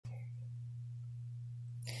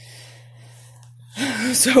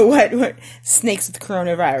So what? Snakes with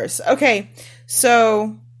coronavirus. Okay.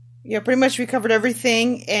 So, yeah, pretty much we covered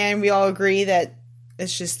everything, and we all agree that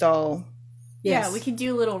it's just all... Yes. Yeah, we can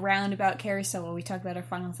do a little roundabout carousel where we talk about our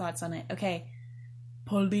final thoughts on it. Okay.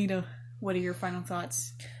 Paulina, what are your final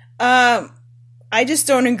thoughts? I just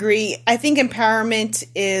don't agree. I think empowerment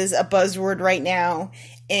is a buzzword right now,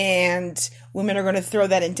 and women are going to throw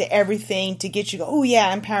that into everything to get you to go, oh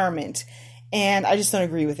yeah, empowerment. And I just don't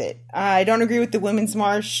agree with it. I don't agree with the Women's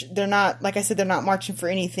March. They're not, like I said, they're not marching for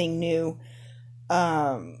anything new.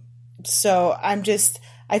 So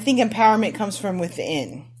I think empowerment comes from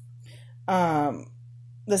within.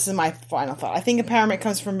 This is my final thought. I think empowerment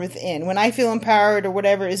comes from within. When I feel empowered or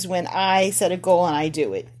whatever is when I set a goal and I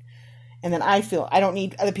do it. And then I feel I don't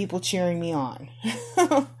need other people cheering me on.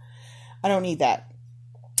 I don't need that.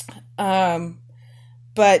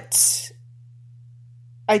 But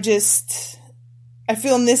I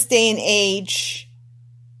feel in this day and age,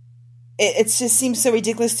 it just seems so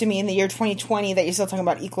ridiculous to me in the year 2020 that you're still talking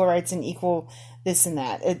about equal rights and equal this and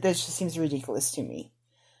that. That just seems ridiculous to me.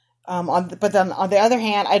 But then on the other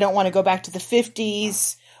hand, I don't want to go back to the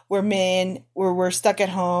 50s where men were stuck at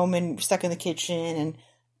home and stuck in the kitchen and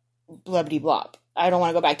blah blah blah. I don't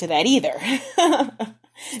want to go back to that either.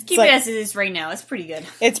 Keep it as it is right now. It's pretty good.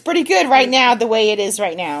 It's pretty good right now the way it is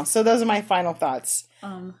right now. So those are my final thoughts.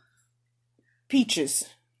 Peaches.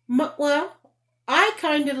 Well, I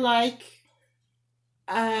kind of like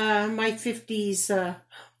my 50s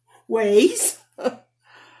ways.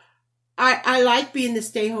 I like being the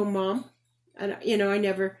stay-home mom. And,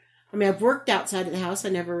 I've worked outside of the house. I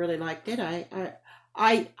never really liked it.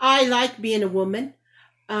 I like being a woman.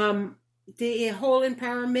 The whole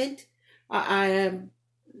empowerment,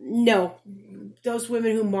 no. Those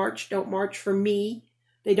women who march don't march for me.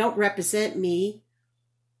 They don't represent me.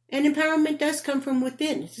 And empowerment does come from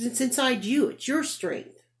within. It's inside you. It's your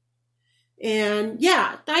strength. And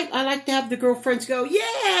yeah, I like to have the girlfriends go,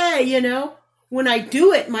 yeah, When I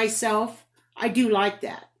do it myself, I do like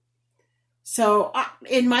that. So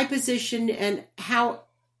in my position and how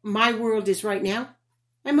my world is right now,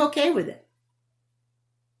 I'm okay with it.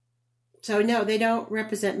 So no, they don't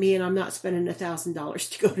represent me, and I'm not spending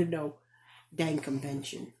 $1,000 to go to no dang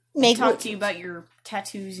convention. Talk to you about your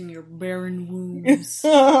tattoos and your barren wombs.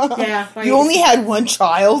 Yeah, you only had one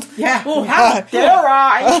child. Yeah. Oh, how dare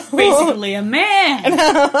I? Basically a man.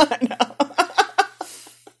 No.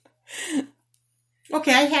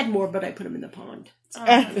 Okay, I had more, but I put them in the pond.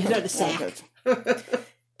 The sack.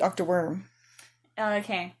 Dr. Worm.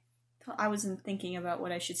 Okay. I wasn't thinking about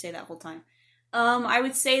what I should say that whole time. I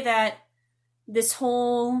would say that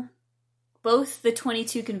both the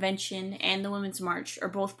 22 convention and the Women's March are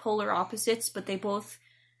both polar opposites, but they both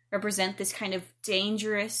represent this kind of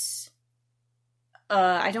dangerous,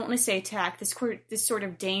 I don't want to say attack, this sort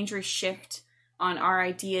of dangerous shift on our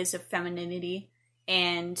ideas of femininity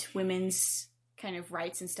and women's kind of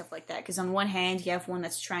rights and stuff like that. Because on one hand, you have one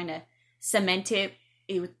that's trying to cement it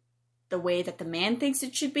with the way that the man thinks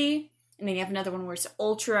it should be, and then you have another one where it's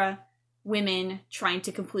ultra women trying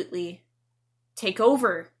to completely take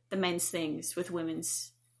over the men's things with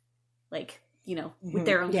women's, with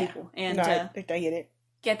their own people. And no, I get it.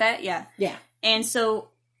 Get that? Yeah. Yeah. And so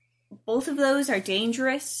both of those are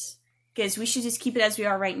dangerous because we should just keep it as we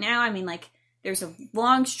are right now. I mean, there's a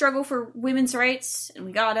long struggle for women's rights and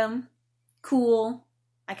we got them. Cool.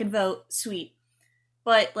 I can vote. Sweet.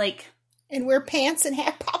 But and wear pants and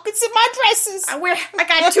have pockets in my dresses. I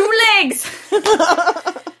got 2 legs.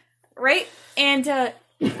 Right? And,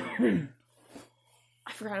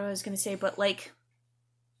 I forgot what I was going to say, but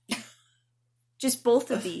just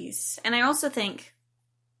both of these. And I also think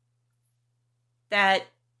that,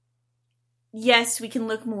 yes, we can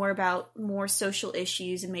look more social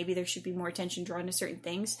issues and maybe there should be more attention drawn to certain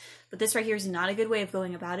things. But this right here is not a good way of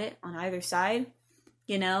going about it on either side,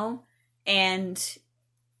 and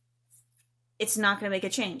it's not going to make a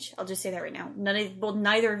change. I'll just say that right now.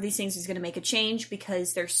 Neither of these things is going to make a change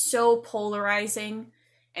because they're so polarizing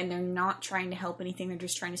and they're not trying to help anything. They're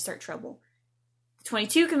just trying to start trouble. The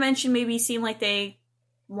 22 convention maybe seem like they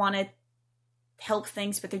want to help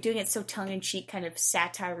things, but they're doing it so tongue-in-cheek, kind of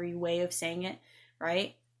satire-y way of saying it,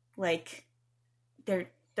 right? They're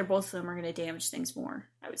both of them are going to damage things more,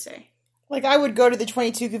 I would say. I would go to the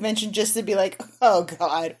 22 convention just to be like, oh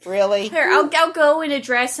God, really? Here, I'll go in a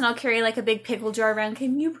dress and I'll carry a big pickle jar around.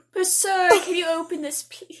 Sir, can you open this,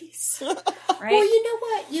 please? Right? Well, you know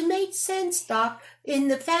what? You made sense, Doc, in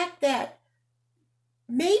the fact that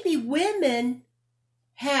maybe women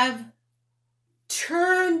have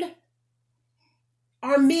turned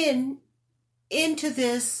our men into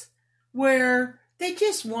this where they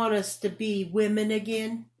just want us to be women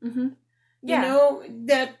again. Mm-hmm. Yeah. You know,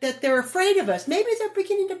 that they're afraid of us. Maybe they're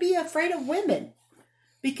beginning to be afraid of women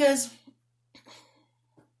because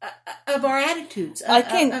of our attitudes, of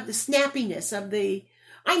the snappiness, of the,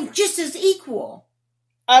 I'm just as equal.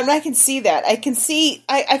 I can see that. I can see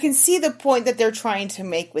the point that they're trying to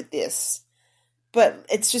make with this, but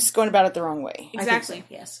it's just going about it the wrong way. Exactly. So,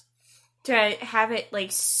 yes. To have it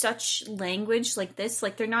like such language like this,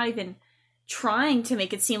 like they're not even trying to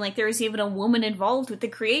make it seem like there is even a woman involved with the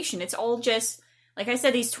creation. It's all just, like I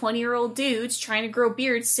said, these 20-year-old dudes trying to grow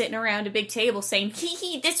beards sitting around a big table saying,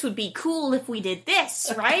 hee, this would be cool if we did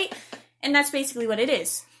this, right? And that's basically what it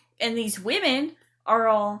is. And these women are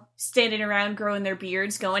all standing around growing their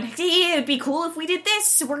beards going, hey, it'd be cool if we did this,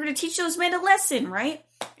 so we're going to teach those men a lesson, right?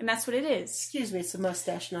 And that's what it is. Excuse me, it's a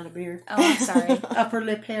mustache, not a beard. Oh, I'm sorry. Upper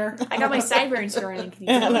lip hair. I got my sideburns growing. Can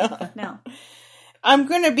you tell me? No. I'm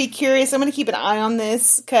going to be curious. I'm going to keep an eye on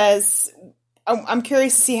this because I'm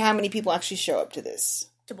curious to see how many people actually show up to this.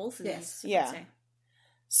 To both of these. Yeah.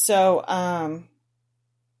 So,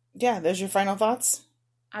 yeah, those your final thoughts?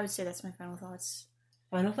 I would say that's my final thoughts.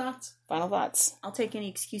 Final thoughts? Final thoughts. I'll take any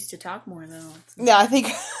excuse to talk more, though. Yeah, I think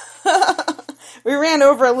we ran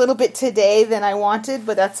over a little bit today than I wanted,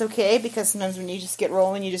 but that's okay because sometimes when you just get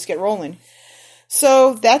rolling, you just get rolling.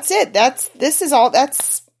 So that's it. This is all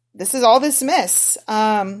this mess.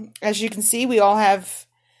 As you can see, we all have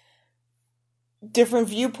different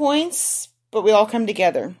viewpoints, but we all come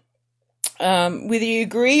together. Whether you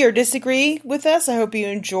agree or disagree with us, I hope you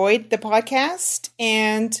enjoyed the podcast,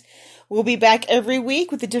 and we'll be back every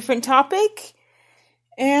week with a different topic.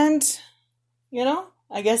 And,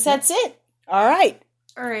 I guess that's it. All right.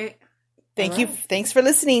 All right. Thank you. Thanks for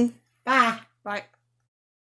listening. Bye. Bye.